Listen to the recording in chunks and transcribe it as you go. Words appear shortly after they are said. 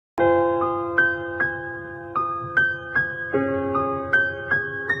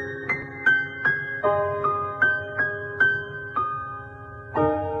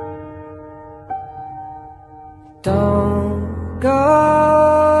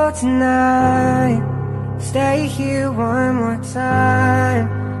tonight. Stay here one more time.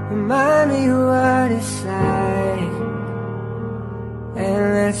 Remind me what it's like, and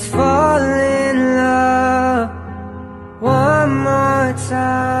let's fall in love one more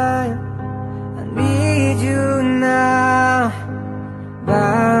time. I need you now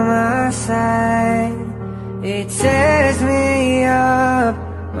by my side. It tears me up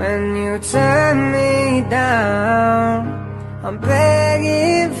when you turn me down. I'm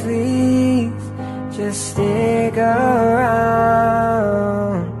begging, please, just stick around.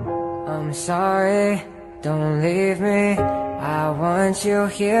 I'm sorry, don't leave me. I want you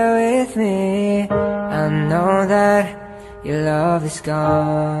here with me. I know that your love is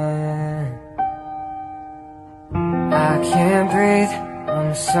gone. I can't breathe,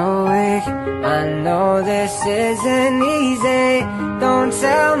 I'm so weak. I know this isn't easy. Don't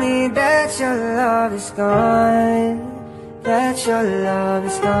tell me that your love is gone, that your love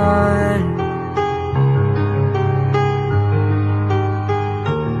is gone.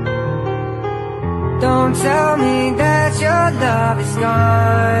 Don't tell me that your love is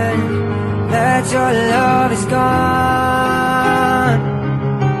gone, that your love is gone.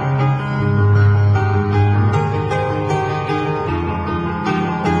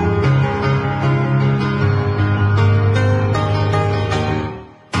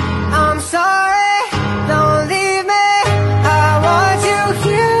 I'm sorry, don't leave me. I want you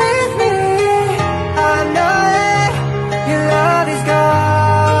here with me. I know that your love is gone.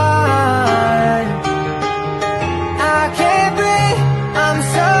 I can't breathe, I'm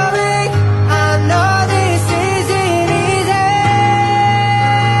so weak. I know this isn't easy.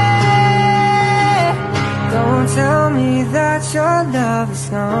 Don't tell me that your love is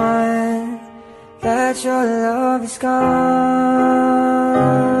gone, that your love is gone,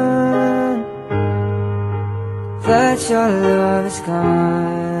 that your love is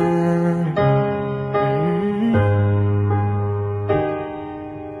gone.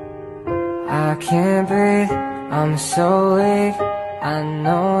 I can't breathe, I'm so weak. I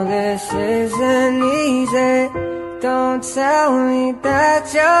know this isn't easy. Don't tell me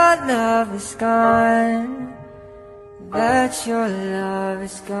that your love is gone, that your love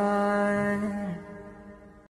is gone.